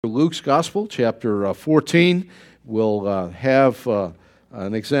Luke's Gospel, chapter 14. We'll have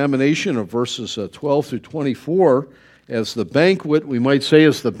an examination of verses 12 through 24 as the banquet, we might say,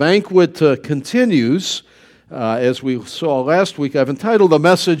 as the banquet continues. As we saw last week, I've entitled the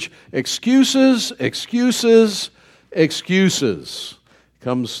message, Excuses, Excuses, Excuses.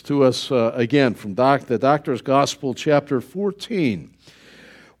 Comes to us again from the Doctor's Gospel, chapter 14.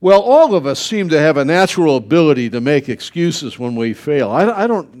 Well, all of us seem to have a natural ability to make excuses when we fail. I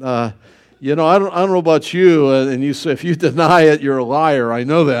don't know about you, and you say if you deny it, you're a liar. I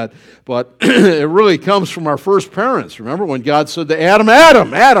know that, but it really comes from our first parents. Remember when God said to Adam,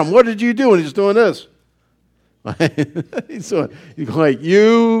 Adam, what did you do? And he's doing this. He's like,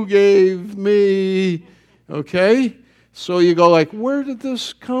 you gave me, okay? So you go like, where did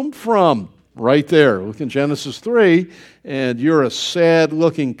this come from? Right there. Look in Genesis 3, and you're a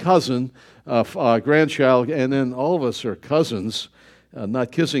sad-looking cousin, grandchild, and then all of us are cousins,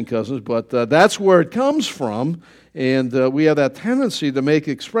 not kissing cousins, but that's where it comes from, and we have that tendency to make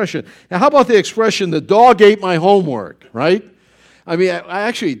expression. Now, how about the expression, the dog ate my homework, right? I mean, I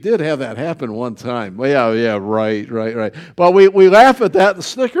actually did have that happen one time. Well, yeah, right. But we laugh at that and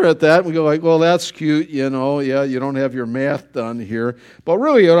snicker at that, and we go like, well, that's cute, you don't have your math done here. But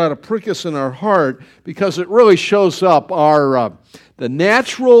really, it ought to prick us in our heart because it really shows up the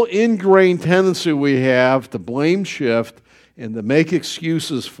natural ingrained tendency we have to blame shift and to make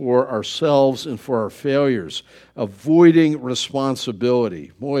excuses for ourselves and for our failures, avoiding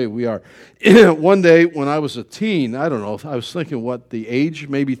responsibility. Boy, we are. One day when I was a teen, I don't know, I was thinking the age,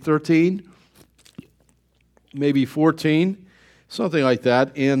 maybe 13, maybe 14, something like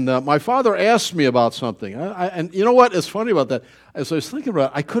that. And my father asked me about something. And you know what is funny about that? As I was thinking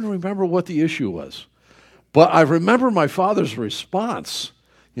about it, I couldn't remember what the issue was. But I remember my father's response.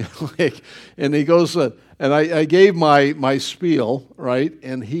 And he goes, and I gave my spiel, right?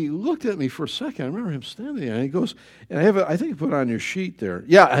 And he looked at me for a second. I remember him standing there, and he goes, and I think you put it on your sheet there.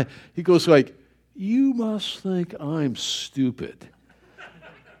 Yeah, he goes like, you must think I'm stupid.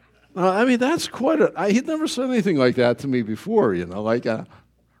 I mean, that's he'd never said anything like that to me before, and I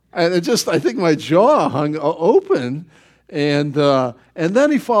think my jaw hung open, and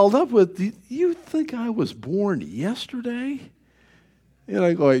then he followed up with, do you think I was born yesterday? And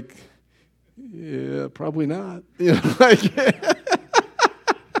I go like, yeah, probably not.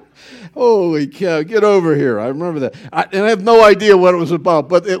 Holy cow, get over here. I remember that. And I have no idea what it was about,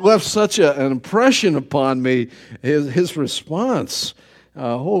 but it left such an impression upon me, his response.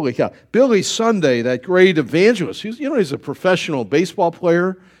 Holy cow. Billy Sunday, that great evangelist, he's a professional baseball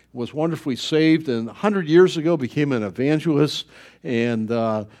player, was wonderfully saved, and 100 years ago became an evangelist, and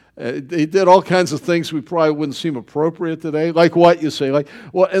he did all kinds of things we probably wouldn't seem appropriate today. Like what, you say?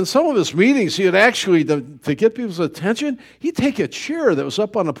 In some of his meetings, he would actually, to get people's attention, he'd take a chair that was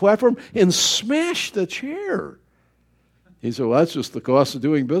up on the platform and smash the chair. He said, well, that's just the cost of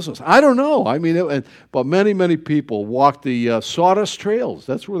doing business. I don't know. I mean, but many people walked the sawdust trails.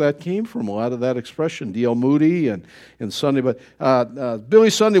 That's where that came from, a lot of that expression, D.L. Moody and Sunday. But Billy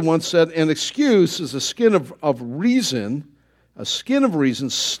Sunday once said, an excuse is a skin of reason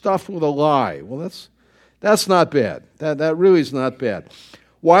stuffed with a lie. Well, that's not bad. That really is not bad.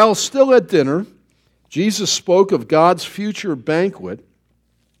 While still at dinner, Jesus spoke of God's future banquet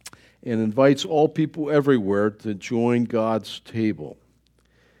and invites all people everywhere to join God's table.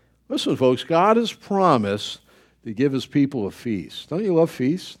 Listen, folks, God has promised to give His people a feast. Don't you love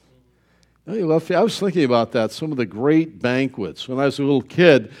feasts? Don't you love feasts? I was thinking about that, some of the great banquets. When I was a little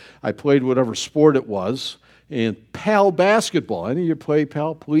kid, I played whatever sport it was, and PAL basketball. Any of you play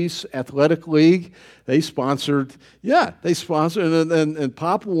PAL, Police Athletic League? They sponsored, and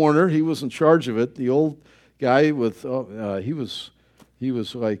Pop Warner, he was in charge of it, the old guy with, he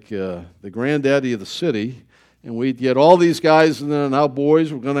was like the granddaddy of the city, and we'd get all these guys, and then now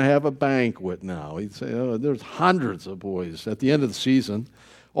boys, we're going to have a banquet now. He'd say, there's hundreds of boys at the end of the season.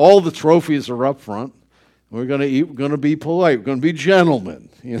 All the trophies are up front. We're going to eat. We're going to be polite. We're going to be gentlemen.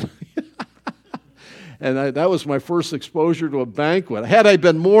 And that was my first exposure to a banquet. Had I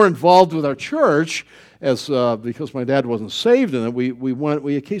been more involved with our church, because my dad wasn't saved in it,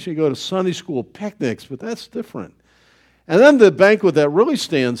 we occasionally go to Sunday school picnics, but that's different. And then the banquet that really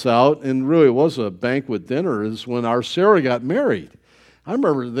stands out, and really was a banquet dinner, is when our Sarah got married. I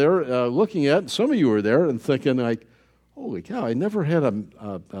remember there looking at, some of you were there, and thinking like, holy cow, I never had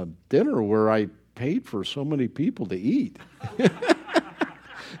a dinner where I paid for so many people to eat.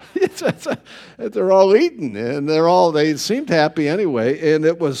 They're all eating, and they seemed happy anyway, and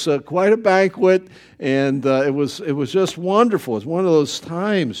it was quite a banquet, and it was just wonderful. It's one of those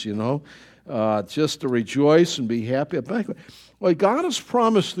times, just to rejoice and be happy at banquet. Well, God has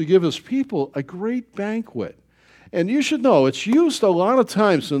promised to give his people a great banquet. And you should know, it's used a lot of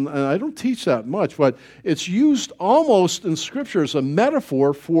times, and I don't teach that much, but it's used almost in Scripture as a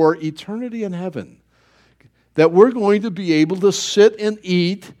metaphor for eternity in heaven. That we're going to be able to sit and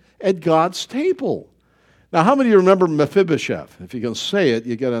eat at God's table. Now, how many of you remember Mephibosheth? If you can say it,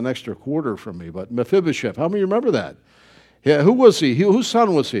 you get an extra quarter from me. But Mephibosheth, how many remember that? Yeah, who was he? Whose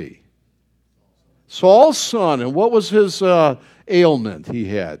son was he? Saul's son. And what was his ailment he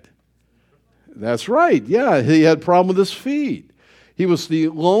had? That's right. Yeah, he had a problem with his feet. He was the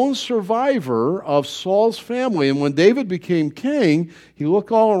lone survivor of Saul's family. And when David became king, he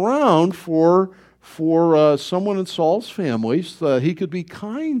looked all around for someone in Saul's family that he could be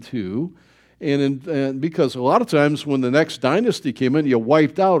kind to. And because a lot of times when the next dynasty came in, you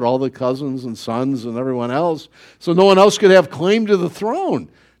wiped out all the cousins and sons and everyone else, so no one else could have claim to the throne.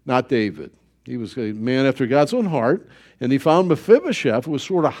 Not David. He was a man after God's own heart, and he found Mephibosheth was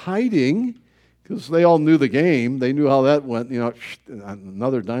sort of hiding because they all knew the game. They knew how that went.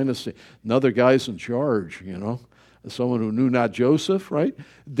 Another dynasty, another guy's in charge, someone who knew not Joseph, right?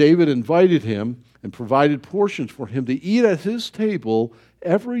 David invited him and provided portions for him to eat at his table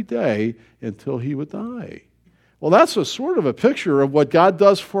every day until he would die. Well, that's a sort of a picture of what God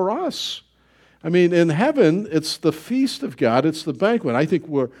does for us. I mean, in heaven, it's the feast of God. It's the banquet. I think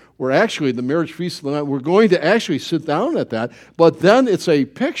we're actually, the marriage feast of the Lamb, we're going to actually sit down at that. But then it's a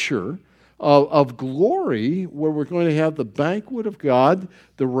picture of glory where we're going to have the banquet of God,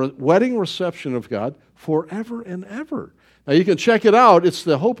 the wedding reception of God forever and ever. Now, you can check it out. It's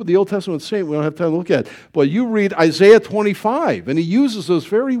the hope of the Old Testament saint. We don't have time to look at it. But you read Isaiah 25, and he uses those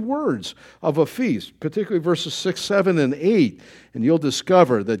very words of a feast, particularly verses 6, 7, and 8. And you'll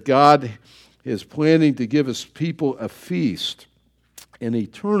discover that God is planning to give his people a feast, an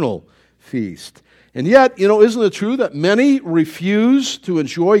eternal feast. And yet, isn't it true that many refuse to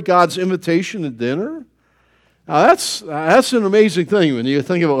enjoy God's invitation to dinner? Now, that's an amazing thing when you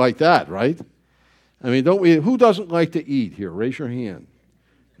think of it like that, right? I mean, don't we? Who doesn't like to eat here? Raise your hand.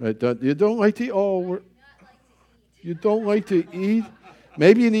 Right? You don't like to eat? You don't like to eat?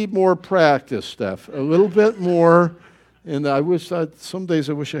 Maybe you need more practice, Steph. A little bit more. And some days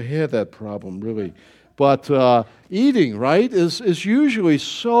I wish I had that problem, really. But eating, right, is usually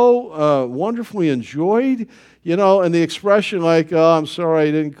so wonderfully enjoyed, and the expression like, oh, I'm sorry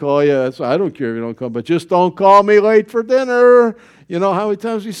I didn't call you. I don't care if you don't come, but just don't call me late for dinner. How many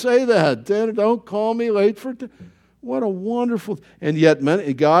times we say that? Dinner, don't call me late for dinner. What a wonderful, and yet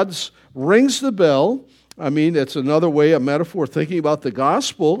God rings the bell. I mean, it's another way, a metaphor, thinking about the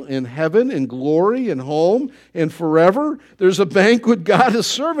gospel in heaven, in glory, in home, and forever. There's a banquet God is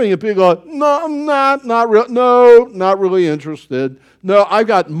serving, and people go, no, I'm not really interested. No, I've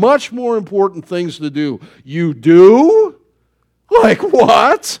got much more important things to do. You do? Like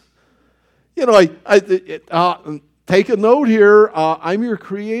what? Take a note here. I'm your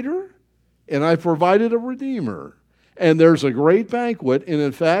creator, and I've provided a redeemer. And there's a great banquet, and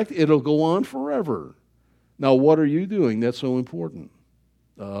in fact, it'll go on forever. Now, what are you doing that's so important?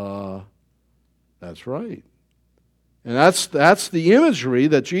 That's right. And that's the imagery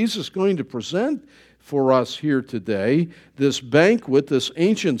that Jesus is going to present for us here today. This banquet, this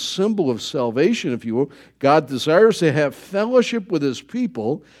ancient symbol of salvation, if you will. God desires to have fellowship with his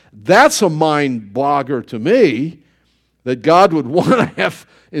people. That's a mind-bogger to me, that God would want to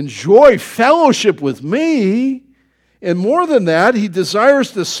enjoy fellowship with me. And more than that, he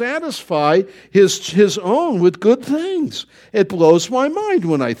desires to satisfy his own with good things. It blows my mind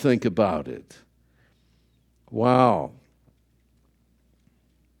when I think about it. Wow.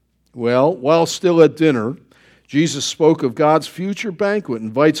 Well, while still at dinner, Jesus spoke of God's future banquet,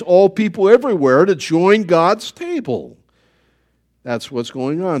 invites all people everywhere to join God's table. That's what's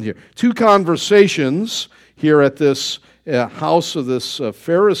going on here. Two conversations here at this house of this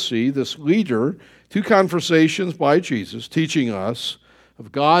Pharisee, this leader. Two conversations by Jesus teaching us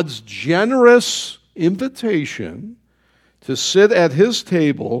of God's generous invitation to sit at his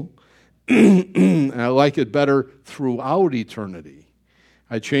table, and I like it better, throughout eternity.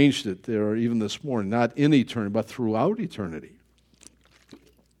 I changed it there even this morning, not in eternity, but throughout eternity.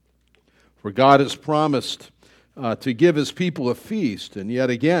 For God has promised to give his people a feast, and yet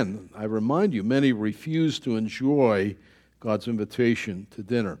again, I remind you, many refuse to enjoy God's invitation to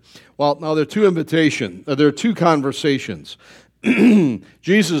dinner. Well, now there are two conversations.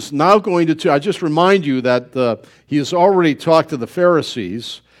 Jesus now going to, I just remind you that he has already talked to the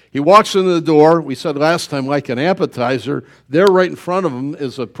Pharisees. He walks into the door, we said last time, like an appetizer. There right in front of him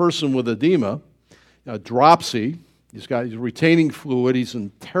is a person with edema, a dropsy. He's retaining fluid. He's in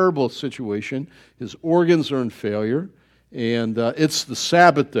a terrible situation. His organs are in failure. And it's the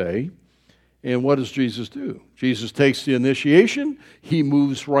Sabbath day. And what does Jesus do? Jesus takes the initiation. He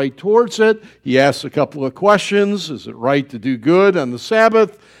moves right towards it. He asks a couple of questions. Is it right to do good on the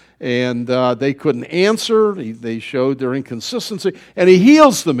Sabbath? And they couldn't answer. They showed their inconsistency. And he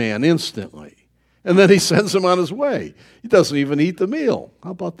heals the man instantly. And then he sends him on his way. He doesn't even eat the meal.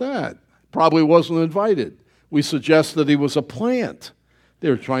 How about that? Probably wasn't invited. We suggest that he was a plant. They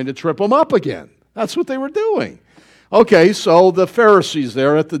were trying to trip him up again. That's what they were doing. Okay, so the Pharisees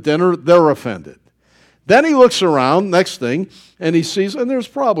there at the dinner, they're offended. Then he looks around, next thing, and he sees, and there's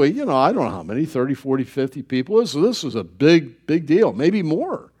probably, I don't know how many, 30, 40, 50 people. So this is a big, big deal, maybe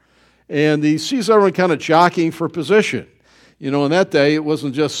more. And he sees everyone kind of jockeying for position. In that day, it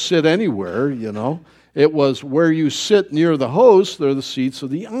wasn't just sit anywhere, It was where you sit near the host, they're the seats of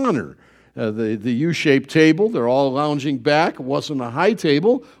the honor. The U-shaped table, they're all lounging back. It wasn't a high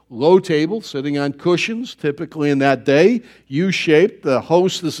table, low table, sitting on cushions, typically in that day. U-shaped, the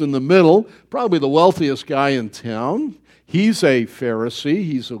host is in the middle, probably the wealthiest guy in town. He's a Pharisee,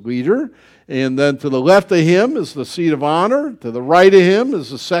 he's a leader. And then to the left of him is the seat of honor. To the right of him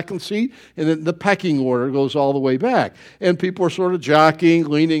is the second seat. And then the pecking order goes all the way back. And people are sort of jockeying,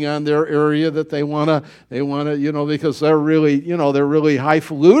 leaning on their area that they want to, because they're really, they're really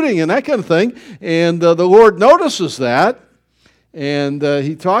highfalutin and that kind of thing. And the Lord notices that. And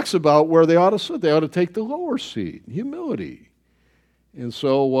he talks about where they ought to sit. They ought to take the lower seat, humility. And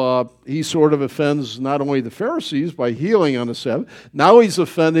so he sort of offends not only the Pharisees by healing on the Sabbath, now he's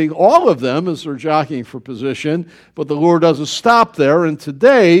offending all of them as they're jockeying for position, but the Lord doesn't stop there. And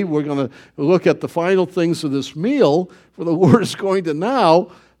today we're going to look at the final things of this meal, for the Lord is going to now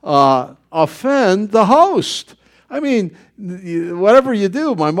offend the host. I mean, whatever you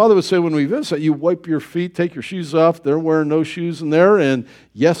do, my mother would say when we visit, you wipe your feet, take your shoes off. They're wearing no shoes in there, and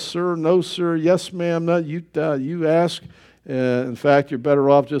yes, sir, no, sir, yes, ma'am, no, you ask. In fact, you're better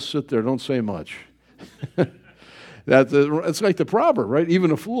off just sit there. Don't say much. It's like the proverb, right?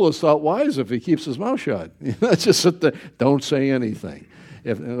 Even a fool is thought wise if he keeps his mouth shut. Just sit there. Don't say anything.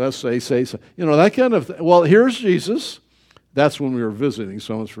 Unless they say so. That kind of thing. Well, here's Jesus. That's when we were visiting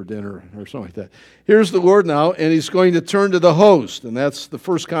someone's for dinner or something like that. Here's the Lord now, and he's going to turn to the host. And that's the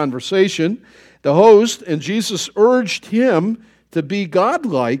first conversation. The host, and Jesus urged him to be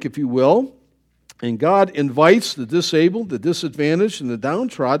godlike, if you will. And God invites the disabled, the disadvantaged, and the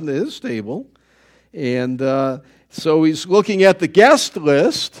downtrodden to his table. And so he's looking at the guest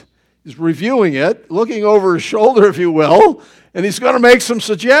list. He's reviewing it, looking over his shoulder, if you will, and he's going to make some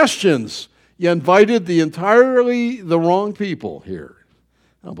suggestions. You invited the entirely the wrong people here.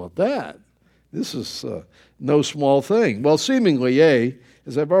 How about that? This is no small thing. Well, seemingly,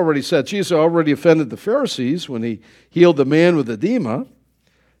 as I've already said, Jesus already offended the Pharisees when he healed the man with edema.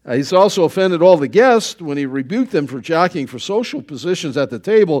 He's also offended all the guests when he rebuked them for jockeying for social positions at the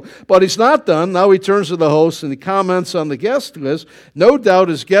table. But he's not done. Now he turns to the host and he comments on the guest list. No doubt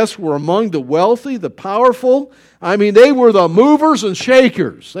his guests were among the wealthy, the powerful. I mean, they were the movers and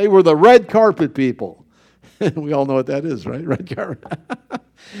shakers. They were the red carpet people. We all know what that is, right? Red carpet.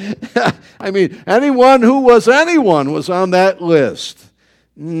 I mean, anyone was on that list.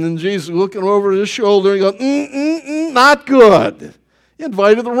 And Jesus looking over his shoulder and goes, not good. You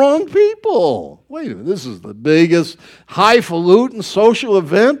invited the wrong people. Wait a minute, this is the biggest highfalutin social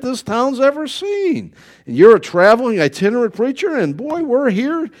event this town's ever seen. And you're a traveling itinerant preacher, and boy, we're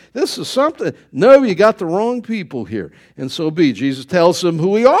here. This is something. No, you got the wrong people here. And so be. Jesus tells him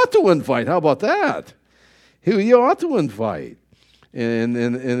who he ought to invite. How about that? Who he ought to invite.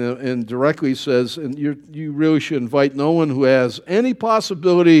 And directly says, and you really should invite no one who has any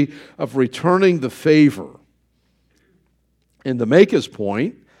possibility of returning the favor. And to make his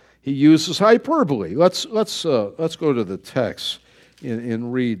point, he uses hyperbole. Let's go to the text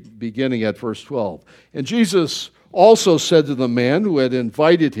and read, beginning at verse 12. And Jesus also said to the man who had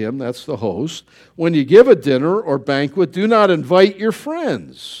invited him, that's the host, when you give a dinner or banquet, do not invite your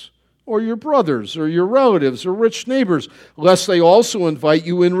friends or your brothers or your relatives or rich neighbors, lest they also invite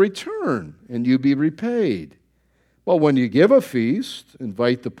you in return and you be repaid. But when you give a feast,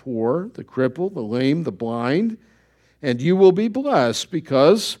 invite the poor, the crippled, the lame, the blind, and you will be blessed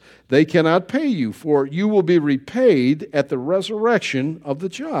because they cannot pay you, for you will be repaid at the resurrection of the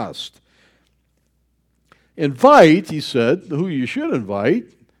just. Invite, he said, who you should invite.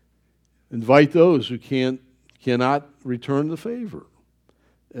 Invite those who cannot return the favor.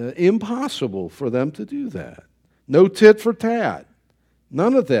 Impossible for them to do that. No tit for tat.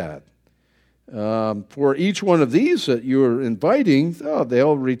 None of that. For each one of these that you're inviting,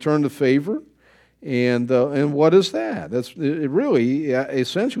 they'll return the favor. And what is that? It really,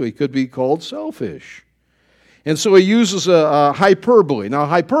 essentially, could be called selfish. And so he uses a hyperbole. Now,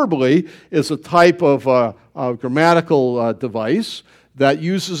 hyperbole is a type of grammatical device that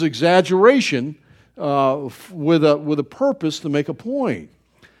uses exaggeration with a purpose to make a point.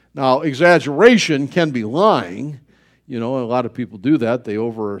 Now, exaggeration can be lying. You know, a lot of people do that. They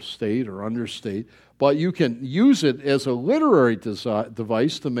overstate or understate. But you can use it as a literary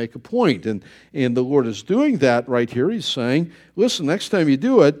device to make a point. And the Lord is doing that right here. He's saying, listen, next time you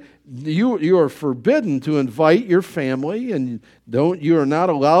do it, you are forbidden to invite your family, and you are not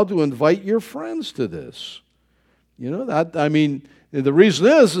allowed to invite your friends to this. You know, the reason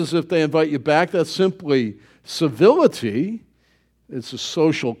is if they invite you back, that's simply civility. It's a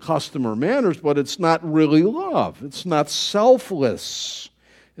social custom or manners, but it's not really love. It's not selfless,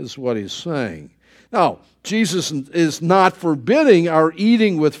 is what he's saying. Now, Jesus is not forbidding our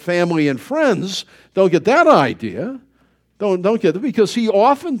eating with family and friends. Don't get that idea. Don't get it, because he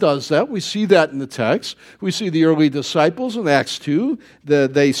often does that. We see that in the text. We see the early disciples in Acts 2.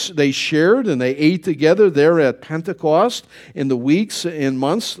 They shared and they ate together there at Pentecost in the weeks and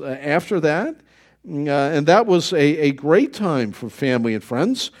months after that. And that was a great time for family and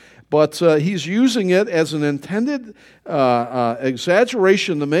friends. But he's using it as an intended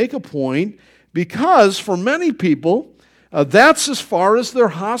exaggeration to make a point, because for many people, that's as far as their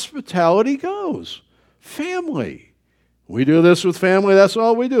hospitality goes. Family. We do this with family, that's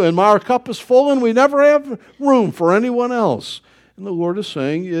all we do. And our cup is full and we never have room for anyone else. And the Lord is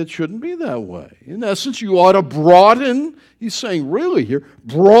saying it shouldn't be that way. In essence, you ought to broaden, he's saying really here,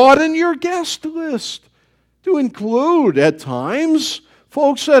 broaden your guest list to include at times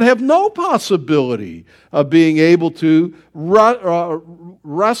folks that have no possibility of being able to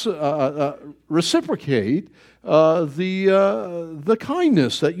reciprocate the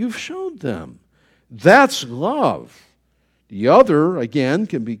kindness that you've shown them. That's love. The other, again,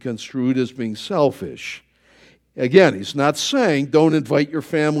 can be construed as being selfish. Again, he's not saying don't invite your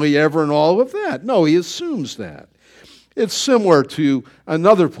family ever and all of that. No, he assumes that. It's similar to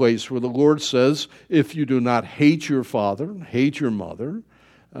another place where the Lord says, if you do not hate your father, hate your mother,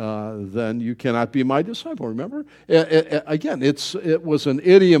 then you cannot be my disciple. Remember? Again, it was an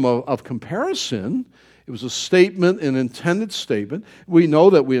idiom of comparison. It was a statement, an intended statement. We know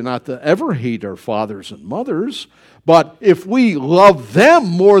that we are not to ever hate our fathers and mothers, but if we love them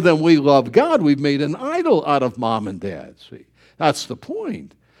more than we love God, we've made an idol out of mom and dad. See, that's the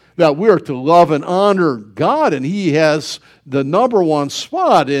point. That we're to love and honor God, and he has the number one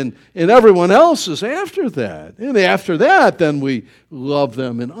spot, and everyone else is after that. And after that, then we love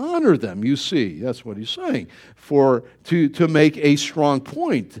them and honor them. You see, that's what he's saying. To make a strong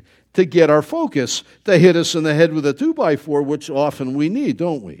point, to get our focus, to hit us in the head with a 2x4, which often we need,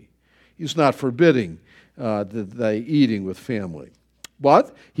 don't we? He's not forbidding the eating with family.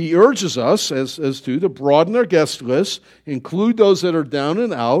 But he urges us as to broaden our guest list, include those that are down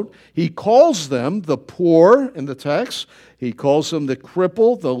and out. He calls them the poor in the text. He calls them the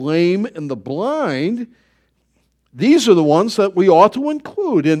crippled, the lame, and the blind. These are the ones that we ought to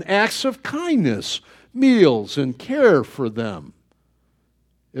include in acts of kindness, meals, and care for them.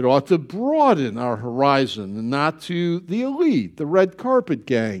 It ought to broaden our horizon, and not to the elite, the red carpet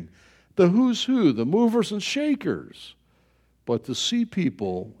gang, the who's who, the movers and shakers, but to see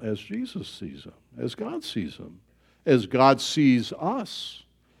people as Jesus sees them, as God sees them, as God sees us.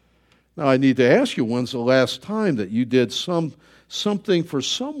 Now, I need to ask you, when's the last time that you did something for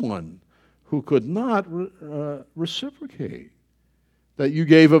someone who could not reciprocate? That you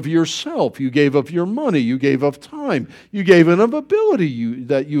gave of yourself, you gave of your money, you gave of time, you gave of ability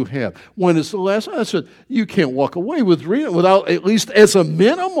that you have. When is the last time? I said, you can't walk away without at least as a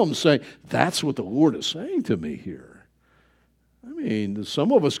minimum saying, that's what the Lord is saying to me here. I mean,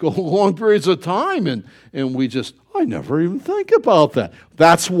 some of us go long periods of time and we just, I never even think about that.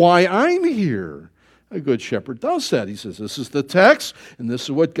 That's why I'm here. A good shepherd does that. He says, this is the text, and this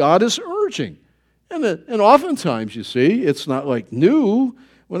is what God is urging. And oftentimes, you see, it's not like new.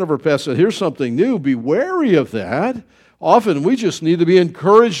 Whenever a pastor hears something new, be wary of that. Often we just need to be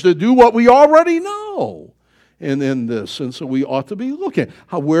encouraged to do what we already know in this. And so we ought to be looking.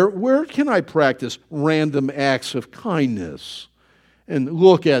 Where can I practice random acts of kindness? And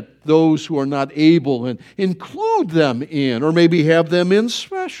look at those who are not able and include them in, or maybe have them in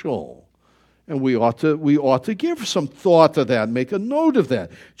special. And we ought to give some thought to that, make a note of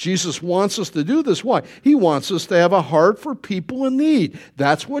that. Jesus wants us to do this. Why? He wants us to have a heart for people in need.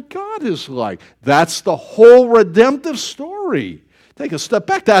 That's what God is like. That's the whole redemptive story. Take a step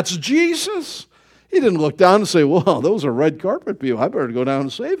back. That's Jesus. He didn't look down and say, well, those are red carpet people. I better go down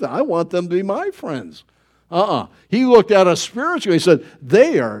and save them. I want them to be my friends. He looked at us spiritually. He said,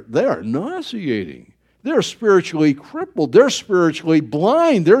 they are nauseating. They're spiritually crippled. They're spiritually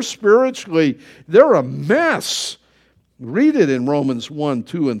blind. They're a mess. Read it in Romans 1,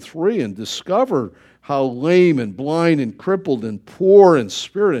 2, and 3 and discover how lame and blind and crippled and poor in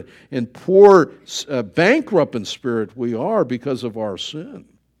spirit and bankrupt in spirit we are because of our sin.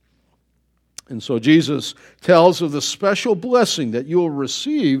 And so Jesus tells of the special blessing that you will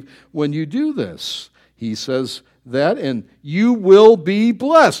receive when you do this. He says that, and you will be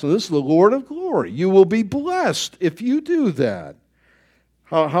blessed. And this is the Lord of glory. You will be blessed if you do that.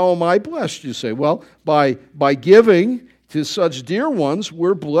 How am I blessed, you say? Well, by giving to such dear ones,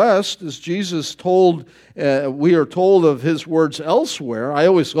 we're blessed, as Jesus told, we are told of his words elsewhere. I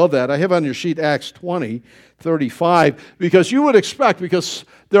always love that. I have on your sheet Acts 20:35, because you would expect, because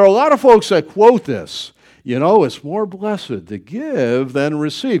there are a lot of folks that quote this, it's more blessed to give than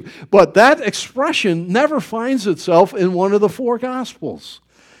receive. But that expression never finds itself in one of the four Gospels.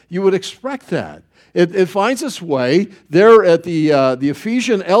 You would expect that. It finds its way there at the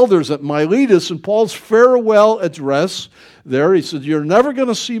Ephesian elders at Miletus in Paul's farewell address there. He said, you're never going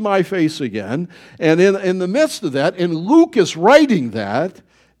to see my face again. And in the midst of that, and Luke is writing that,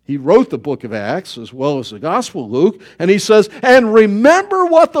 he wrote the book of Acts as well as the Gospel of Luke, and he says, and remember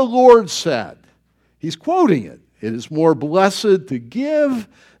what the Lord said. He's quoting it. It is more blessed to give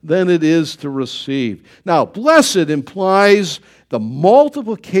than it is to receive. Now, blessed implies the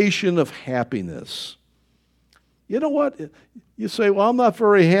multiplication of happipiness. You know what? You say, well, I'm not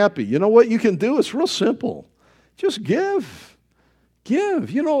very happy. You know what you can do? It's real simple. Just give.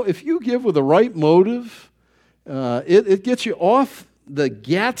 Give. If you give with the right motive, it gets you off the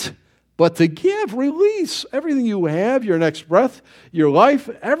get, but to give, release. Everything you have, your next breath, your life,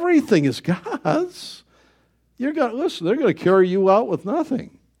 everything is God's. They're going to carry you out with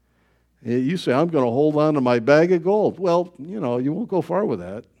nothing. You say, I'm going to hold on to my bag of gold. Well, you won't go far with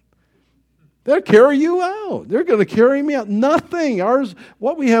that. They'll carry you out. They're going to carry me out. Nothing.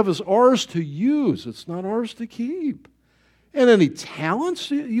 What we have is ours to use. It's not ours to keep. And any talents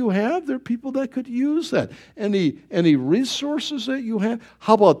you have, there are people that could use that. Any resources that you have.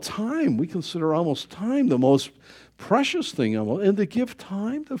 How about time? We consider almost time the most precious thing. And to give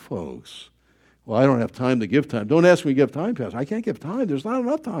time to folks. Well, I don't have time to give time. Don't ask me to give time, Pastor. I can't give time. There's not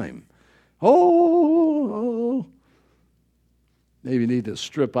enough time. Oh. Maybe you need to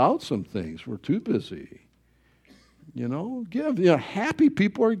strip out some things. We're too busy. Give. Happy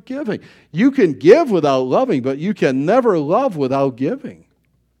people are giving. You can give without loving, but you can never love without giving.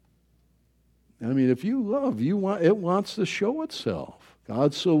 If you love, it wants to show itself.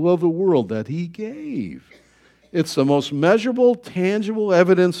 God so loved the world that he gave. It's the most measurable, tangible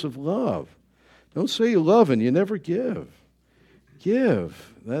evidence of love. Don't say you love and you never give. Give.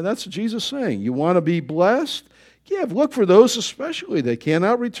 That's what Jesus is saying. You want to be blessed? Give. Look for those especially that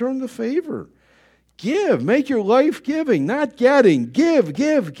cannot return the favor. Give. Make your life giving, not getting. Give.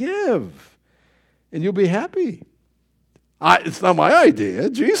 And you'll be happy. It's not my idea.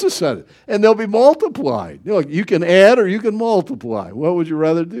 Jesus said it. And they'll be multiplied. You can add or you can multiply. What would you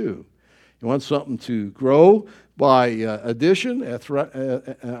rather do? You want something to grow by addition,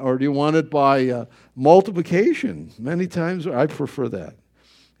 or do you want it by multiplication? Many times I prefer that.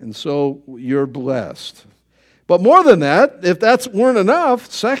 And so you're blessed. But more than that, if that weren't enough,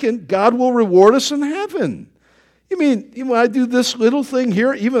 second, God will reward us in heaven. You mean when I do this little thing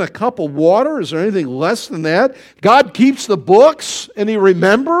here, even a cup of water, is there anything less than that? God keeps the books and he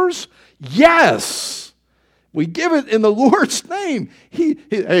remembers? Yes. We give it in the Lord's name.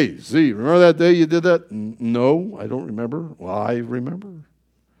 Hey, Z, remember that day you did that? No, I don't remember. Well, I remember.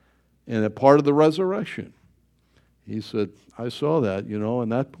 And a part of the resurrection. He said, I saw that,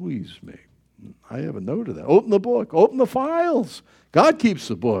 and that pleased me. I have a note of that. Open the book. Open the files. God keeps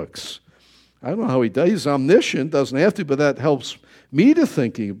the books. I don't know how he does. He's omniscient. Doesn't have to, but that helps me to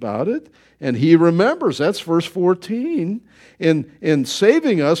thinking about it. And he remembers. That's verse 14. In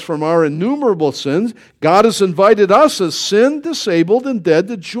saving us from our innumerable sins, God has invited us as sin, disabled, and dead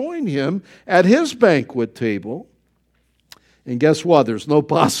to join him at his banquet table. And guess what? There's no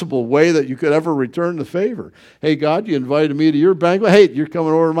possible way that you could ever return the favor. Hey, God, you invited me to your banquet. Hey, you're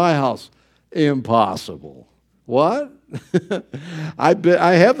coming over to my house. Impossible. What? I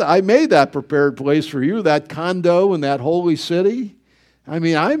made that prepared place for you, that condo in that holy city. I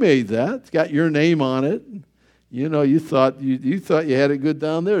made that. It's got your name on it. You thought you had it good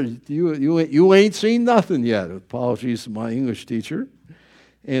down there. You ain't seen nothing yet. Apologies to my English teacher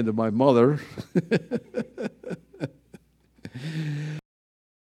and to my mother.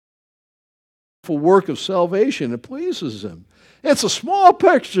 Work of salvation, it pleases him. It's a small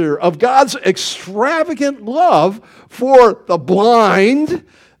picture of God's extravagant love for the blind,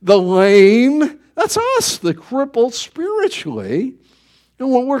 the lame, That's us, the crippled spiritually.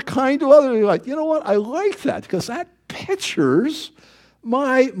 And when we're kind to others, you're like, you know what? I like that because that pictures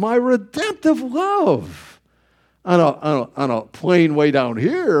my redemptive love on a plane way down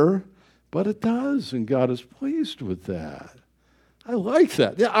here, but it does, and God is pleased with that. I like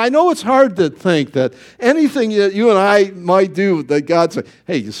that. Yeah, I know it's hard to think that anything that you and I might do, that God say,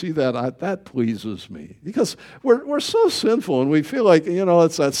 hey, you see that? That pleases me. Because we're so sinful, and we feel like,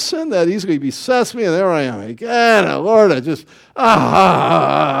 it's that sin that easily besets me, and there I am again. And Lord, I just,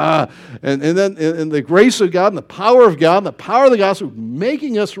 And then in the grace of God and the power of God and the power of the gospel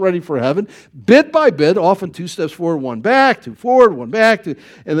making us ready for heaven, bit by bit, often 2 steps forward, 1 back, 2 forward, 1 back, and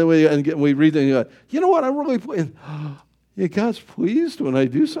then we read and you go, you know what, I'm really pleased. Yeah, God's pleased when I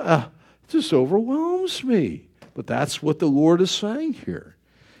do so. It just overwhelms me. But that's what the Lord is saying here.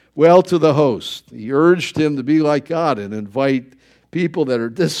 Well, to the host, he urged him to be like God and invite people that are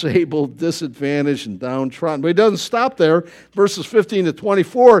disabled, disadvantaged, and downtrodden. But he doesn't stop there. Verses 15 to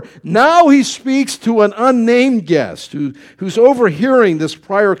 24, now he speaks to an unnamed guest who's overhearing this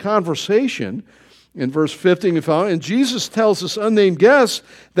prior conversation. In verse 15 we found, and Jesus tells this unnamed guest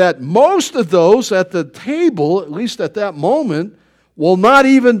that most of those at the table, at least at that moment, will not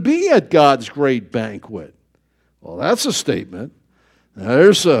even be at God's great banquet. Well, that's a statement. Now,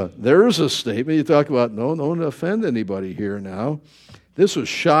 there's a statement. You talk about, no, don't offend anybody here now. This was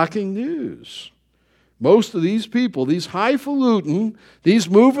shocking news. Most of these people, these highfalutin, these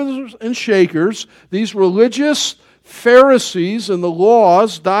movers and shakers, these religious Pharisees and the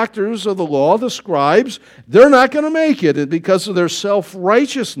laws, doctors of the law, the scribes, they're not going to make it because of their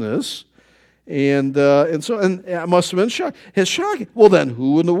self-righteousness. And it must have been shocking. It's shocking. Well, then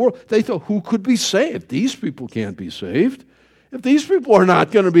who in the world? They thought, who could be saved? If these people can't be saved, if these people are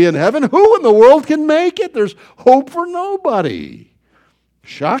not going to be in heaven, who in the world can make it? There's hope for nobody.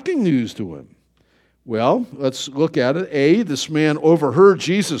 Shocking news to him. Well, let's look at it. A, this man overheard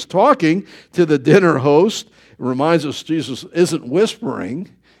Jesus talking to the dinner host. It reminds us Jesus isn't whispering.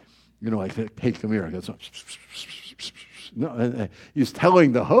 Like, hey, come here. No, he's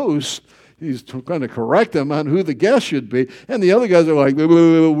telling the host. He's trying to correct him on who the guest should be. And the other guys are like,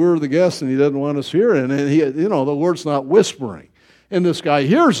 we're the guests, and he doesn't want us here. And the Lord's not whispering. And this guy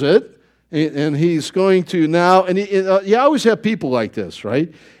hears it, and he's going to now, and you always have people like this,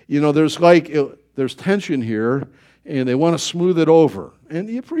 right? There's tension here, and they want to smooth it over. And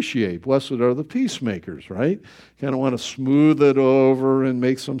you appreciate, blessed are the peacemakers, right? Kind of want to smooth it over and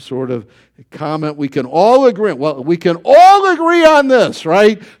make some sort of comment. We can all agree. Well, we can all agree on this,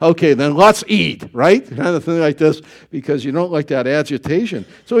 right? Okay, then let's eat, right? Kind of thing like this, because you don't like that agitation.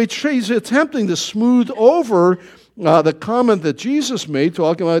 So he's attempting to smooth over the comment that Jesus made,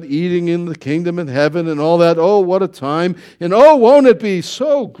 talking about eating in the kingdom in heaven and all that. Oh, what a time. And oh, won't it be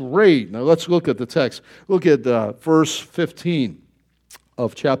so great? Now let's look at the text. Look at verse 15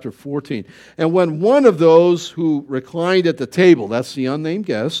 of chapter 14. And when one of those who reclined at the table, that's the unnamed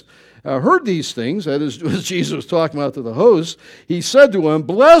guest, heard these things, that is, as Jesus was talking about to the host, he said to him,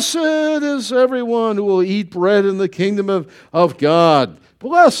 blessed is everyone who will eat bread in the kingdom of God.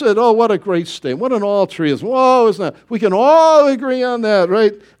 Blessed, oh, what a great statement. What an altruism. Oh, isn't that? We can all agree on that,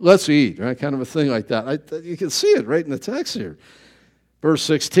 right? Let's eat, right? Kind of a thing like that. You can see it right in the text here. Verse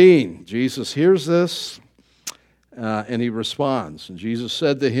 16, Jesus hears this, and he responds. And Jesus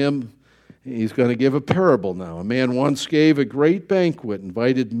said to him, he's going to give a parable now. A man once gave a great banquet,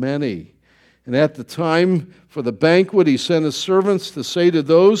 invited many. And at the time for the banquet, he sent his servants to say to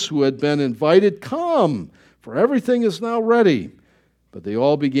those who had been invited, come, for everything is now ready. But they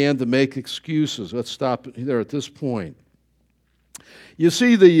all began to make excuses. Let's stop there at this point. You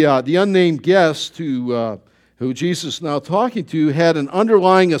see, the unnamed guest who Jesus is now talking to had an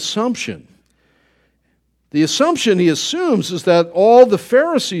underlying assumption. The assumption he assumes is that all the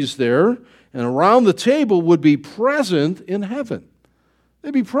Pharisees there and around the table would be present in heaven.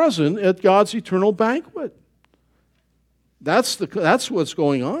 They'd be present at God's eternal banquet. That's what's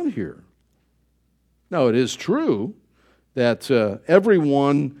going on here. Now, it is true that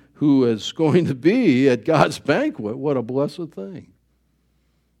everyone who is going to be at God's banquet, what a blessed thing.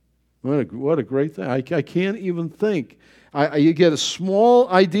 What a great thing. I can't even think. You get a small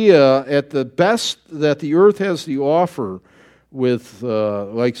idea at the best that the earth has to offer with,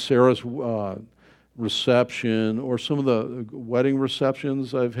 like Sarah's reception, or some of the wedding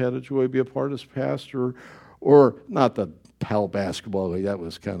receptions I've had a joy to be a part as pastor, or not the Pal basketball league, that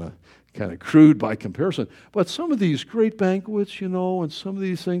was kind of crude by comparison. But some of these great banquets, and some of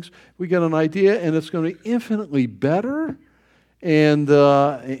these things, we get an idea, and it's going to be infinitely better and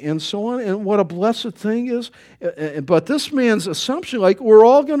so on. And what a blessed thing is. But this man's assumption, like we're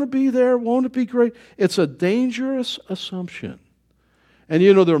all going to be there, won't it be great? It's a dangerous assumption. And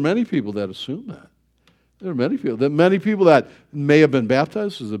there are many people that assume that. There are many people that may have been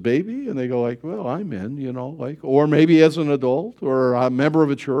baptized as a baby, and they go like, well, I'm in, or maybe as an adult, or a member of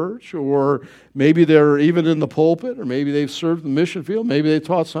a church, or maybe they're even in the pulpit, or maybe they've served the mission field, maybe they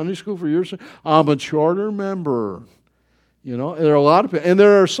taught Sunday school for years. I'm a charter member. There are a lot of people, and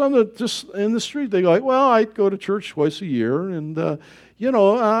there are some that just in the street, they go like, well, I go to church twice a year, and,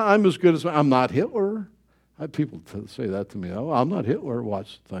 I'm as good as, I'm not Hitler. People say that to me, oh, I'm not Hitler,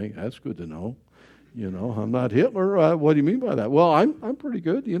 watch the thing, that's good to know. I'm not Hitler. What do you mean by that? Well, I'm pretty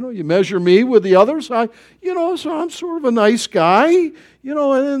good. You measure me with the others. So I'm sort of a nice guy.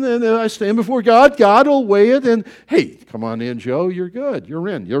 And I stand before God. God will weigh it. And hey, come on in, Joe. You're good. You're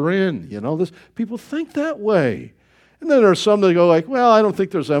in. This people think that way. And then there are some that go like, well, I don't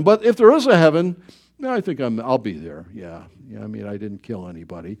think there's heaven. But if there is a heaven, no, I think I'll be there. Yeah. I mean, I didn't kill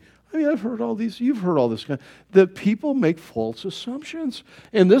anybody. I've heard all these, you've heard all this that people make false assumptions.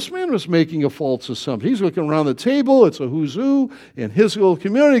 And this man was making a false assumption. He's looking around the table, it's a who's who, in his little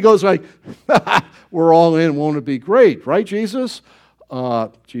community, he goes like, we're all in, won't it be great? Right, Jesus?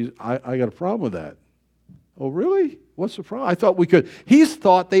 Jesus, I got a problem with that. Oh, really? What's the problem? I thought he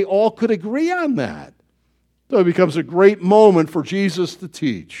thought they all could agree on that. So it becomes a great moment for Jesus to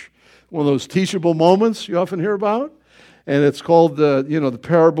teach. One of those teachable moments you often hear about. And it's called the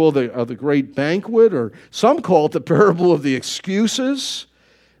parable of the great banquet, or some call it the parable of the excuses.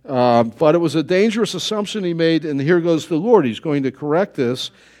 But it was a dangerous assumption he made, and here goes the Lord. He's going to correct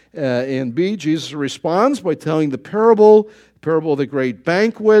this. And B, Jesus responds by telling the parable of the great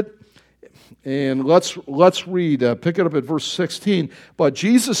banquet. And let's read, pick it up at verse 16. But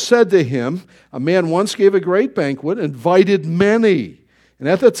Jesus said to him, a man once gave a great banquet, invited many. And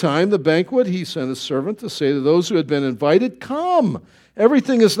at the time, the banquet, he sent a servant to say to those who had been invited, come,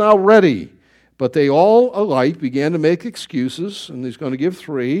 everything is now ready. But they all alike began to make excuses, and he's going to give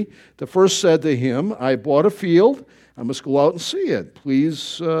 3. The first said to him, I bought a field, I must go out and see it.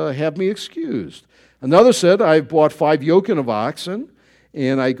 Please have me excused. Another said, I've bought 5 yoke of oxen,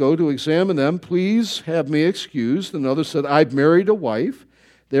 and I go to examine them. Please have me excused. Another said, I've married a wife,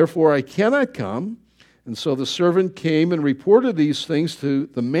 therefore I cannot come. And so the servant came and reported these things to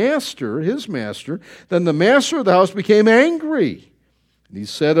the master, his master. Then the master of the house became angry. And he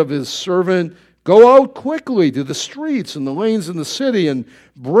said of his servant, go out quickly to the streets and the lanes in the city and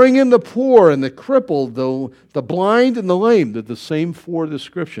bring in the poor and the crippled, the blind and the lame. The same 4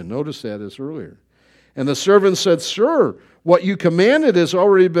 description. Notice that as earlier. And the servant said, sir, what you commanded has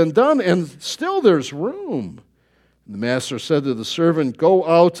already been done, and still there's room. The master said to the servant, go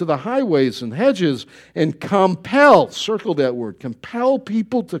out to the highways and hedges and compel, circle that word, compel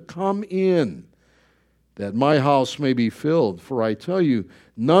people to come in, that my house may be filled. For I tell you,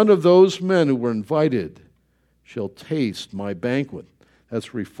 none of those men who were invited shall taste my banquet.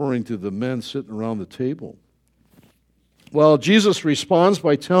 That's referring to the men sitting around the table. Well, Jesus responds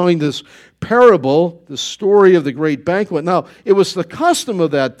by telling this parable, the story of the great banquet. Now, it was the custom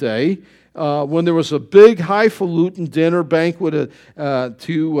of that day, when there was a big highfalutin dinner banquet,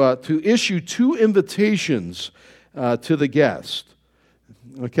 to issue 2 invitations to the guest.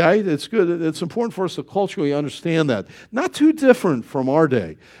 Okay, it's good. It's important for us to culturally understand that. Not too different from our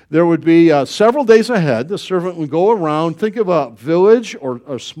day. There would be several days ahead. The servant would go around, think of a village or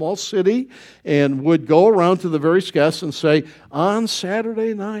a small city, and would go around to the various guests and say, on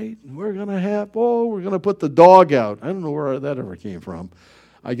Saturday night, we're going to put the dog out. I don't know where that ever came from.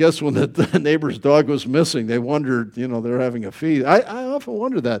 I guess when the neighbor's dog was missing, they wondered, they're having a feed. I often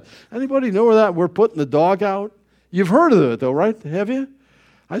wonder that. Anybody know where that we're putting the dog out? You've heard of it, though, right? Have you?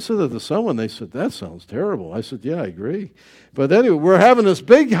 I said that to someone. They said, that sounds terrible. I said, yeah, I agree. But anyway, we're having this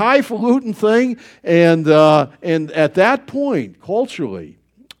big highfalutin thing, and at that point, culturally,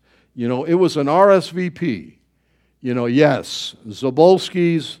 it was an RSVP. Yes,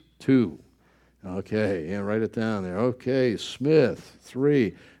 Zabolski's 2. Okay, yeah, write it down there. Okay, Smith,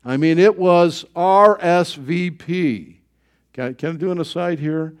 3. I mean, it was RSVP. Can I do an aside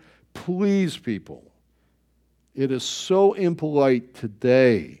here? Please, people. It is so impolite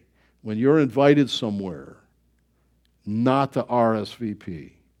today when you're invited somewhere not to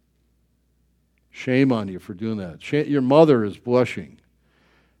RSVP. Shame on you for doing that. Your mother is blushing.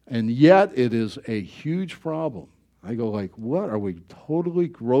 And yet it is a huge problem. I go like, what? Are we totally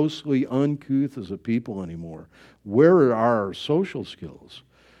grossly uncouth as a people anymore? Where are our social skills?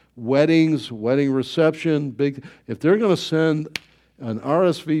 Weddings, wedding reception, big. If they're going to send an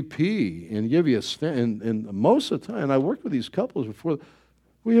RSVP and give you a and most of the time, and I worked with these couples before,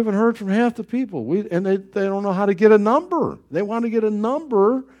 we haven't heard from half the people. And they don't know how to get a number. They want to get a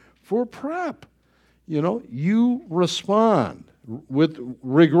number for prep. You respond with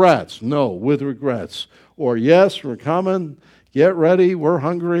regrets. No, with regrets. Or yes, we're coming. Get ready. We're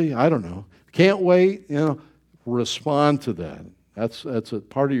hungry. I don't know. Can't wait. Respond to that. That's a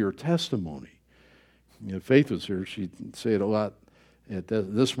part of your testimony. Faith was here. She'd say it a lot at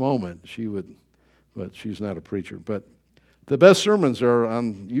this moment. She would, but she's not a preacher. But the best sermons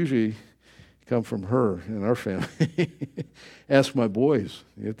usually come from her in our family. Ask my boys.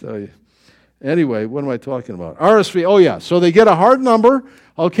 They'll tell you. Anyway, what am I talking about? RSV. Oh yeah. So they get a hard number.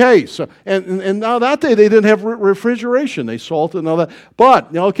 Okay. So and now that day they didn't have refrigeration. They salted and all that.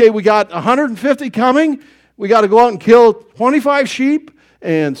 But okay, we got 150 coming. We got to go out and kill 25 sheep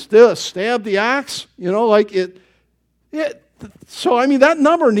and still stab the ox. So I mean that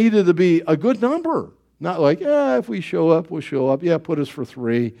number needed to be a good number. Not like, if we show up, we'll show up. Yeah, put us for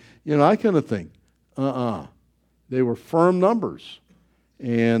 3. That kind of thing. They were firm numbers.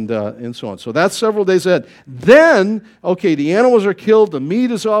 And so on. So that's several days ahead. Then, okay, the animals are killed, the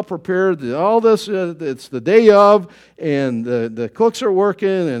meat is all prepared, all this, it's the day of, and the cooks are working,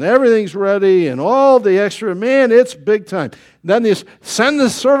 and everything's ready, and all the extra, man, it's big time. Then they send the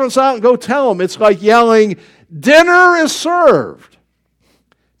servants out and go tell them. It's like yelling, dinner is served.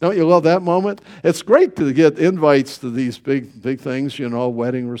 Don't you love that moment? It's great to get invites to these big things,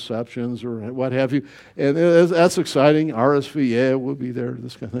 wedding receptions or what have you. And that's exciting. RSV, yeah, we'll be there,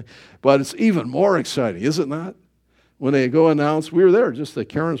 this kind of thing. But it's even more exciting, is it not? When they go announce, we were there just at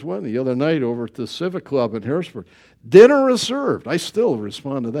Karen's wedding the other night over at the Civic Club in Harrisburg. Dinner is served. I still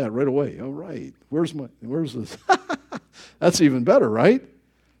respond to that right away. All right, where's this? That's even better, right?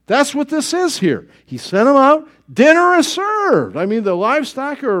 That's what this is here. He sent them out. Dinner is served. I mean, the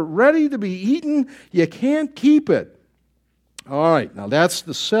livestock are ready to be eaten. You can't keep it. All right, now that's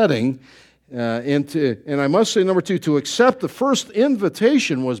the setting. And I must say, number 2, to accept the first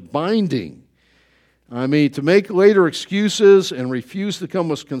invitation was binding. I mean, to make later excuses and refuse to come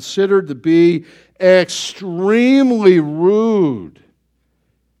was considered to be extremely rude,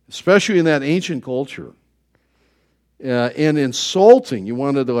 especially in that ancient culture. And insulting. You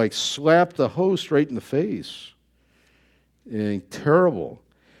wanted to slap the host right in the face. And terrible.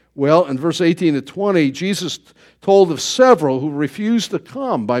 Well, in verse 18 to 20, Jesus told of several who refused to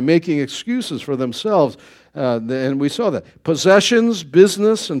come by making excuses for themselves. And we saw that. Possessions,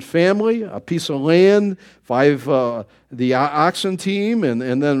 business, and family, a piece of land, 5, the oxen team, and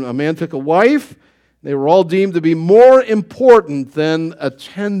then a man took a wife. They were all deemed to be more important than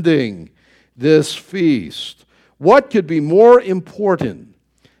attending this feast. What could be more important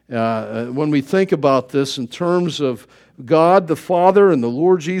when we think about this in terms of God the Father and the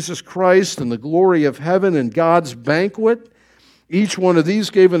Lord Jesus Christ and the glory of heaven and God's banquet? Each one of these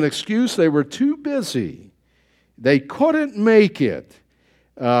gave an excuse. They were too busy. They couldn't make it.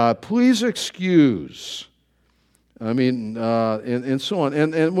 Please excuse. I mean, and so on.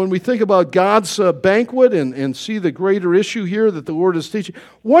 And when we think about God's banquet and see the greater issue here that the Lord is teaching,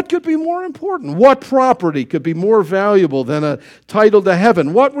 what could be more important? What property could be more valuable than a title to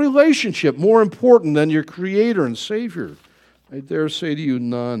heaven? What relationship more important than your Creator and Savior? I dare say to you,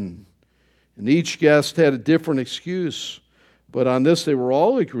 none. And each guest had a different excuse, but on this they were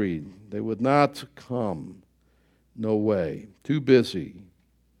all agreed. They would not come. No way. Too busy.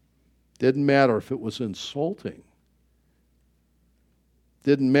 Didn't matter if it was insulting.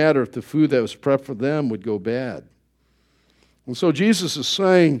 Didn't matter if the food that was prepped for them would go bad. And so Jesus is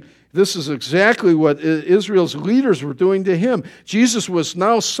saying this is exactly what Israel's leaders were doing to him. Jesus was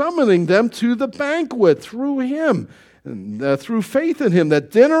now summoning them to the banquet through him, and through faith in him,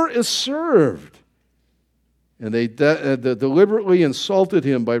 that dinner is served. And they deliberately insulted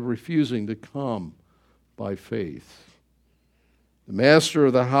him by refusing to come by faith. The master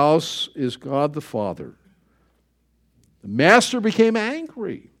of the house is God the Father. The master became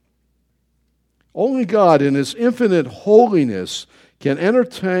angry. Only God in his infinite holiness can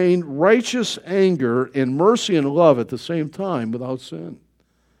entertain righteous anger and mercy and love at the same time without sin.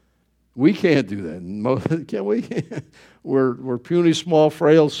 We can't do that, can we? We're puny, small,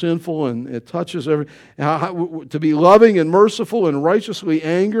 frail, sinful, and it touches every... To be loving and merciful and righteously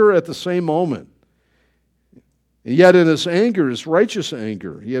anger at the same moment. And yet in his anger, his righteous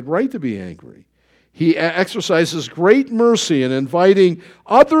anger, he had right to be angry. He exercises great mercy in inviting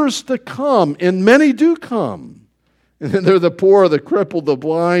others to come, and many do come. And they're the poor, the crippled, the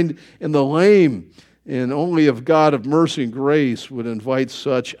blind, and the lame. And only if God of mercy and grace would invite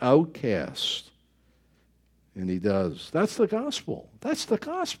such outcasts. And he does. That's the gospel. That's the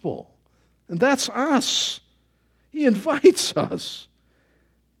gospel. And that's us. He invites us.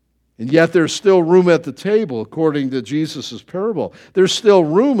 And yet there's still room at the table, according to Jesus' parable. There's still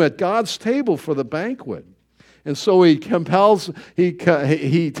room at God's table for the banquet. And so he tells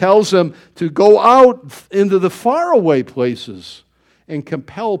them to go out into the faraway places and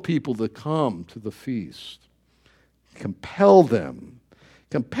compel people to come to the feast. Compel them.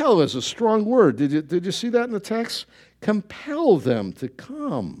 Compel is a strong word. Did you see that in the text? Compel them to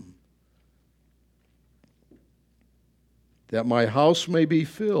come. That my house may be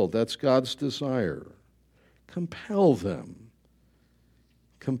filled. That's God's desire. Compel them.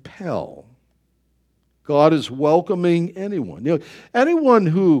 Compel. God is welcoming anyone. You know, anyone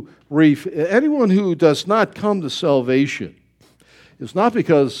who does not come to salvation is not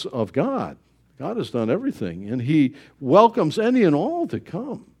because of God. God has done everything, and He welcomes any and all to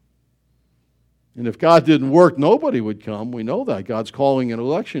come. And if God didn't work, nobody would come. We know that. God's calling and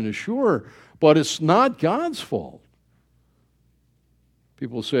election is sure, but it's not God's fault.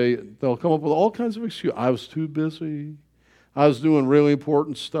 People say, they'll come up with all kinds of excuses. I was too busy. I was doing really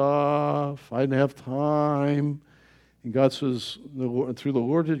important stuff. I didn't have time. And God says, through the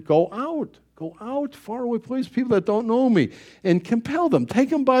Lord, go out. Go out, far away place, people that don't know me, and compel them. Take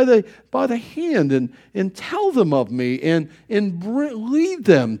them by the hand and tell them of me and lead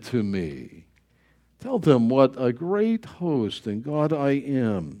them to me. Tell them what a great host and God I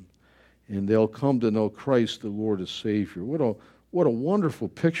am. And they'll come to know Christ the Lord as Savior. What a wonderful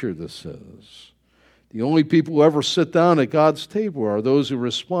picture this is. The only people who ever sit down at God's table are those who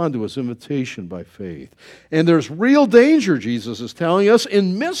respond to His invitation by faith. And there's real danger, Jesus is telling us,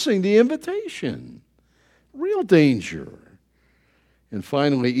 in missing the invitation. Real danger. And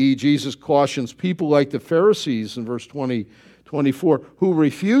finally, Jesus cautions people like the Pharisees in verse 24, who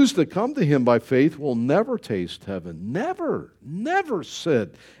refuse to come to Him by faith will never taste heaven. Never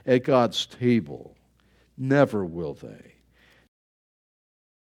sit at God's table. Never will they.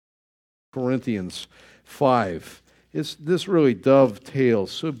 Corinthians 5. This really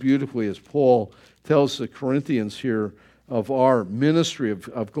dovetails so beautifully as Paul tells the Corinthians here of our ministry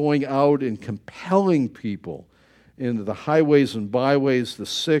of going out and compelling people into the highways and byways, the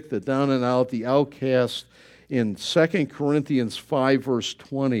sick, the down and out, the outcast. In 2 Corinthians 5, verse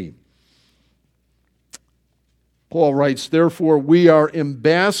 20, Paul writes, therefore we are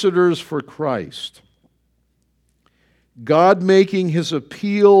ambassadors for Christ, God making His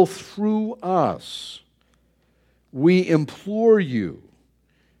appeal through us. We implore you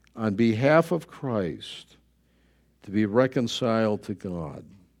on behalf of Christ to be reconciled to God.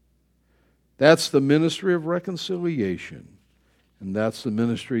 That's the ministry of reconciliation, and that's the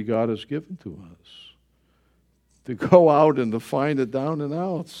ministry God has given to us. To go out and to find the down and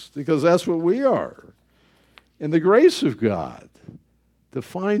outs, because that's what we are. In the grace of God, to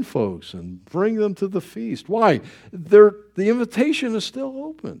find folks and bring them to the feast. Why? The invitation is still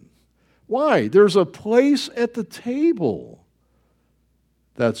open. Why? There's a place at the table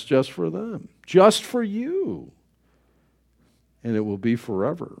that's just for them, just for you. And it will be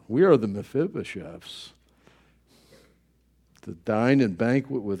forever. We are the Mephibosheths to dine and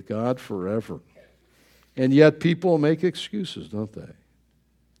banquet with God forever. And yet people make excuses, don't they?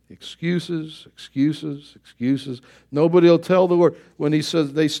 Excuses. Nobody will tell the Lord. When He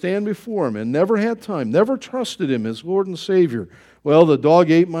says they stand before Him and never had time, never trusted Him as Lord and Savior. Well, the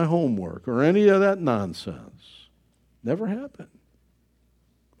dog ate my homework or any of that nonsense. Never happened.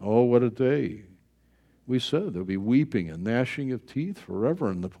 Oh, what a day. We said there'll be weeping and gnashing of teeth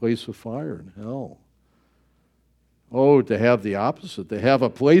forever in the place of fire in hell. Oh, to have the opposite, to have a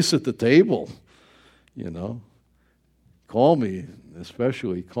place at the table, Call me,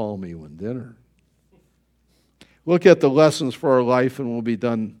 especially call me when dinner. Look at the lessons for our life and we'll be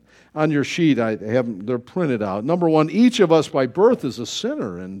done. On your sheet, they're printed out. Number one, each of us by birth is a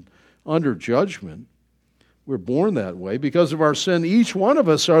sinner and under judgment. We're born that way. Because of our sin, each one of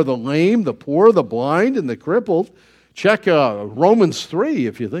us are the lame, the poor, the blind, and the crippled. Check Romans 3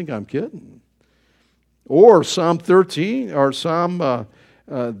 if you think I'm kidding. Or Psalm 13, or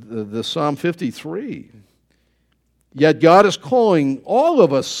the Psalm 53. Yet God is calling all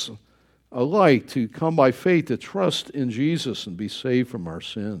of us alike to come by faith, to trust in Jesus and be saved from our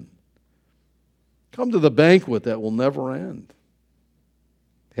sin. Come to the banquet that will never end.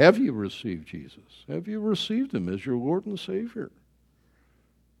 Have you received Jesus? Have you received Him as your Lord and Savior?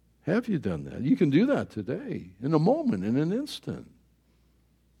 Have you done that? You can do that today, in a moment, in an instant.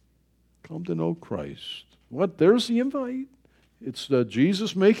 Come to know Christ. There's the invite. It's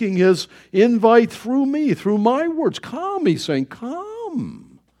Jesus making His invite through me, through my words. Come, He's saying,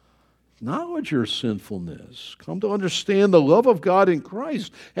 come. Acknowledge your sinfulness. Come to understand the love of God in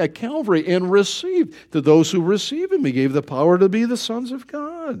Christ at Calvary and receive. To those who receive Him, He gave the power to be the sons of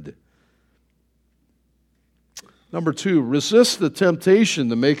God. Number 2, resist the temptation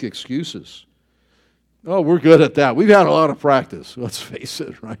to make excuses. Oh, we're good at that. We've had a lot of practice, let's face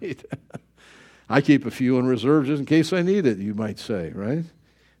it, right? I keep a few in reserve just in case I need it, you might say, right?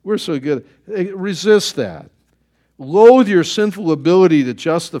 We're so good. Resist that. Loathe your sinful ability to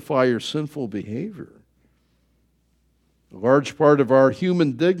justify your sinful behavior. A large part of our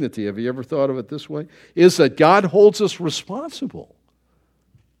human dignity, have you ever thought of it this way, is that God holds us responsible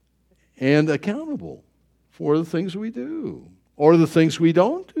and accountable for the things we do or the things we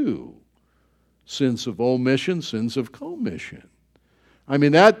don't do. Sins of omission, sins of commission. I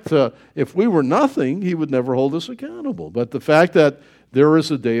mean, that if we were nothing, He would never hold us accountable. But the fact that there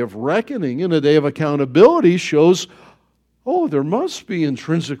is a day of reckoning and a day of accountability shows, oh, there must be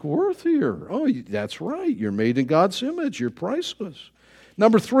intrinsic worth here. Oh, that's right. You're made in God's image. You're priceless.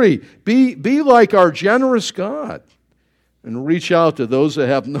 Number 3, be like our generous God and reach out to those that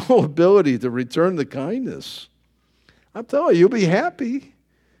have no ability to return the kindness. I'm telling you, you'll be happy.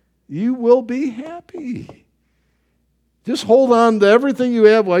 You will be happy. Just hold on to everything you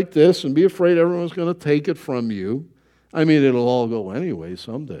have like this and be afraid everyone's going to take it from you. I mean, it'll all go anyway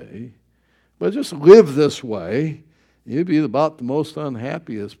someday. But just live this way. You'll be about the most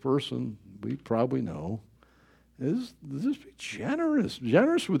unhappiest person we probably know. Just be generous.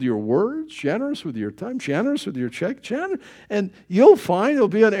 Generous with your words, generous with your time, generous with your check, and you'll find there'll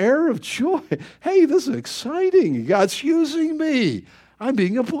be an air of joy. Hey, this is exciting. God's using me. I'm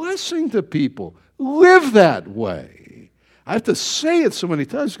being a blessing to people. Live that way. I have to say it so many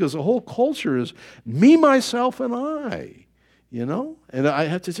times because the whole culture is me, myself, and I, and I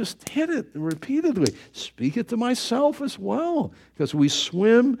have to just hit it repeatedly. Speak it to myself as well because we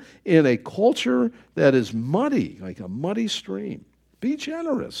swim in a culture that is muddy, like a muddy stream. Be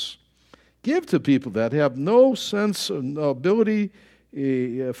generous. Give to people that have no sense of ability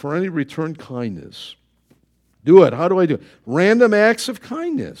for any return kindness. Do it. How do I do it? Random acts of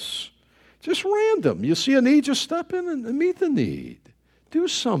kindness. Just random. You see a need, just step in and meet the need. Do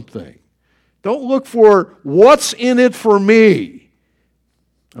something. Don't look for what's in it for me.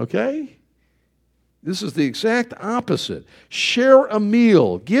 Okay? This is the exact opposite. Share a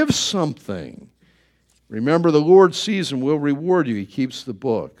meal. Give something. Remember, the Lord sees and will reward you. He keeps the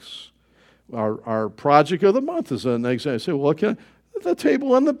books. Our project of the month is an example. I say, well, the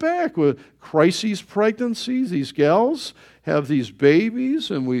table on the back with crises, pregnancies. These gals have these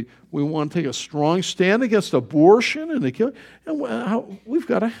babies, and we want to take a strong stand against abortion and we've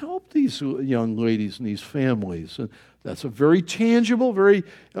got to help these young ladies and these families. And that's a very tangible, very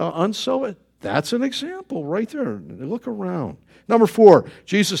unselfish. That's an example right there. Look around. Number 4,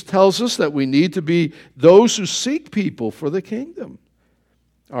 Jesus tells us that we need to be those who seek people for the kingdom.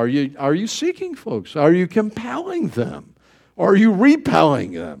 Are you seeking folks? Are you compelling them? Are you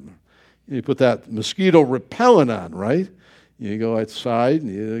repelling them? You put that mosquito repellent on, right? You go outside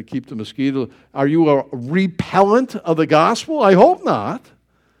and you keep the mosquito. Are you a repellent of the gospel? I hope not.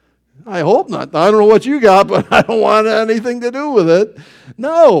 I hope not. I don't know what you got, but I don't want anything to do with it.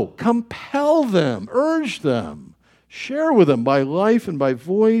 No, compel them, urge them, share with them by life and by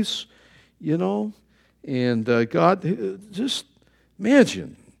voice, And God, just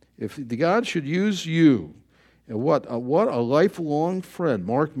imagine if God should use you. And what a lifelong friend.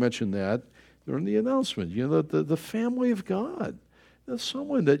 Mark mentioned that during the announcement. The family of God. That's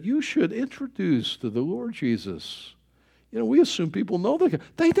someone that you should introduce to the Lord Jesus. We assume people know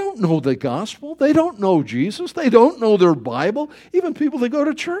they don't know the gospel. They don't know Jesus. They don't know their Bible. Even people that go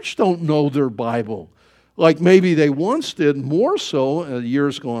to church don't know their Bible. Like maybe they once did, more so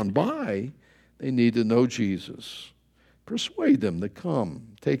years gone by. They need to know Jesus. Persuade them to come.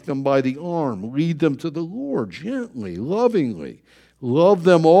 Take them by the arm. Lead them to the Lord gently, lovingly. Love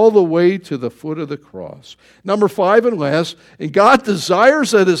them all the way to the foot of the cross. Number 5 and last, and God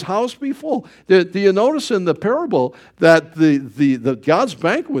desires that His house be full. Do you notice in the parable that the God's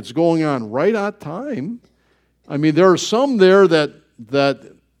banquet's going on right on time? I mean, there are some there that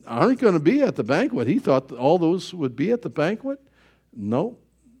aren't going to be at the banquet. He thought all those would be at the banquet. No.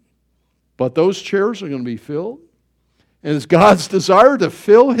 But those chairs are going to be filled. And it's God's desire to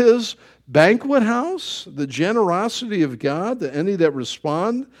fill His banquet house, the generosity of God, that any that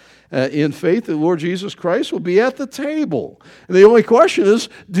respond in faith to the Lord Jesus Christ will be at the table. And the only question is,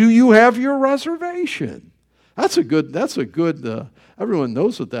 do you have your reservation? That's a good, everyone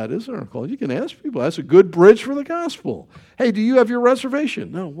knows what that is in our culture. You can ask people. That's a good bridge for the gospel. Hey, do you have your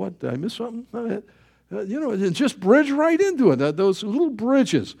reservation? No, what, did I miss something? And just bridge right into it. Those little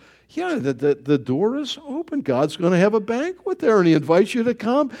bridges. Yeah, the door is open. God's going to have a banquet there, and He invites you to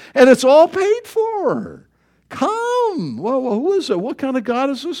come, and it's all paid for. Come. Well, who is it? What kind of God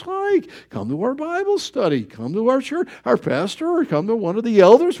is this like? Come to our Bible study. Come to our church, our pastor, or come to one of the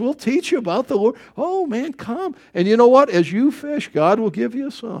elders. We'll teach you about the Lord. Oh, man, come. And you know what? As you fish, God will give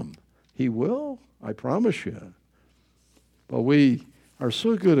you some. He will. I promise you. But we are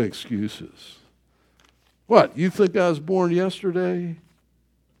so good at excuses. What, you think I was born yesterday?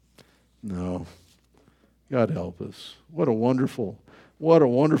 No. God help us. What a wonderful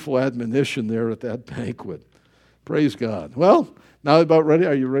admonition there at that banquet. Praise God. Well, now about ready.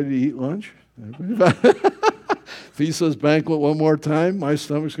 Are you ready to eat lunch? If he says banquet one more time, my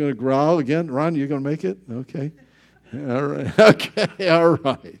stomach's going to growl again. Ron, you going to make it? Okay. All right. Okay. All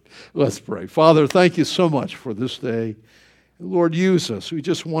right. Let's pray. Father, thank you so much for this day. Lord, use us. We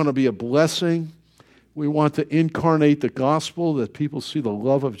just want to be a blessing. We want to incarnate the gospel, that people see the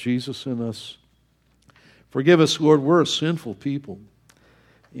love of Jesus in us. Forgive us, Lord, we're a sinful people.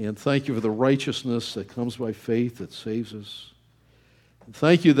 And thank you for the righteousness that comes by faith that saves us. And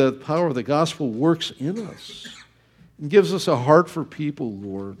thank you that the power of the gospel works in us and gives us a heart for people,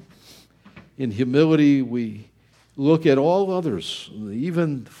 Lord. In humility, we look at all others,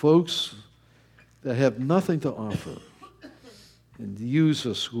 even folks that have nothing to offer. And use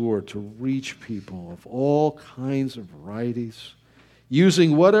us, Lord, to reach people of all kinds of varieties,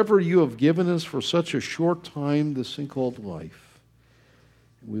 using whatever you have given us for such a short time, this thing called life.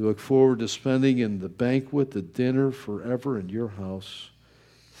 And we look forward to spending in the banquet, the dinner forever in your house.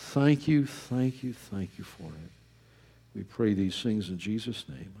 Thank you, thank you, thank you for it. We pray these things in Jesus'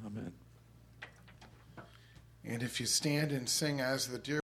 name. Amen. And if you stand and sing as the dear